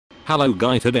Hello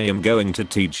guy, today I'm going to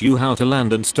teach you how to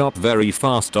land and stop very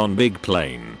fast on big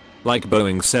plane. Like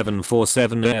Boeing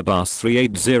 747 Airbus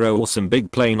 380 or some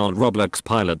big plane on Roblox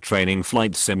pilot training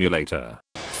flight simulator.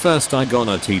 First I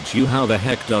gonna teach you how the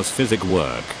heck does physics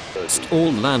work.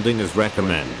 Stall landing is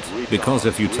recommend, because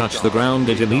if you touch the ground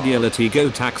it immediately go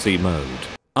taxi mode.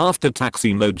 After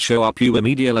taxi mode show up you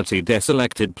immediately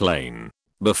deselected plane.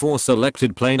 Before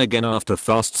selected plane again after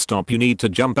fast stop you need to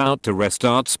jump out to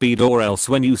restart speed, or else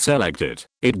when you select it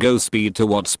goes speed to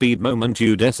what speed moment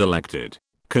you deselected.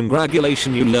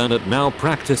 Congratulations, you learn it, now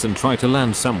practice and try to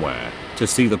land somewhere to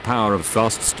see the power of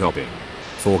fast stopping.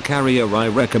 For carrier I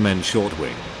recommend short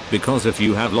wing, because if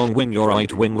you have long wing your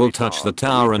right wing will touch the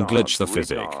tower and glitch the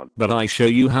physics, but I show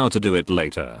you how to do it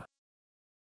later.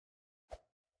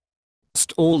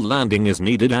 Stall landing is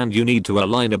needed and you need to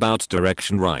align about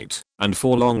direction right, and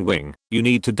for long wing, you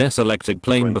need to deselect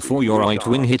plane before your right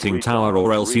wing hitting tower,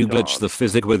 or else you glitch the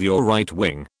physics with your right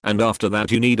wing, and after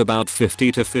that you need about 50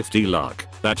 to 50 luck,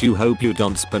 that you hope you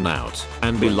don't spin out,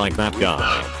 and be like that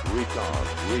guy.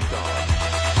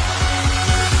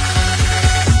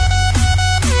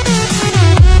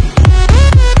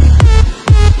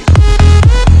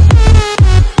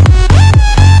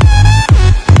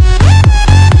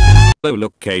 Oh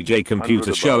look, KJ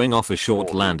computer showing off a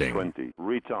short landing.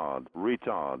 Retard.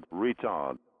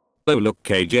 Oh look,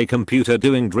 KJ computer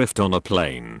doing drift on a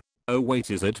plane. Oh wait,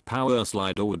 is it power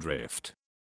slide or drift?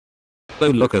 Oh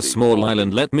look, a small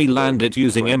island, let me land it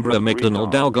using Embraer McDonnell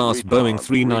Douglas Boeing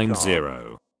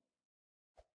 390.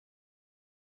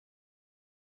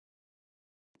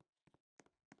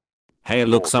 Hey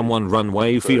look, someone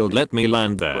runway field, let me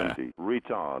land there.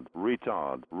 Retard.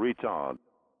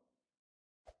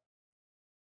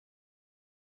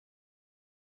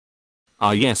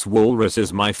 Ah yes, walrus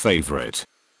is my favorite.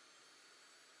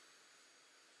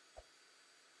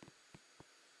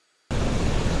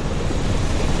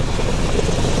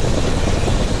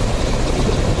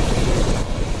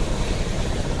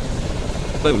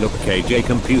 Oh look, KJ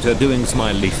computer doing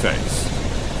smiley face.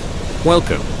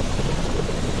 Welcome.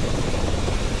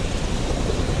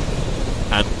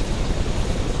 And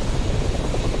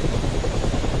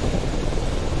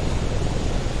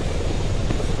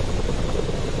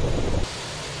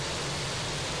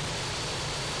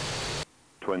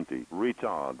 20.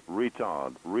 Retard.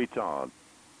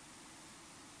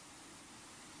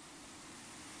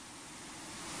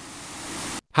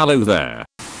 Hello there.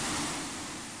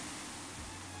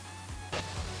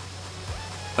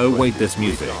 Oh wait, this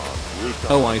music.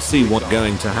 Oh, I see what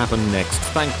going to happen next,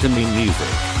 thanks to me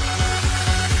music.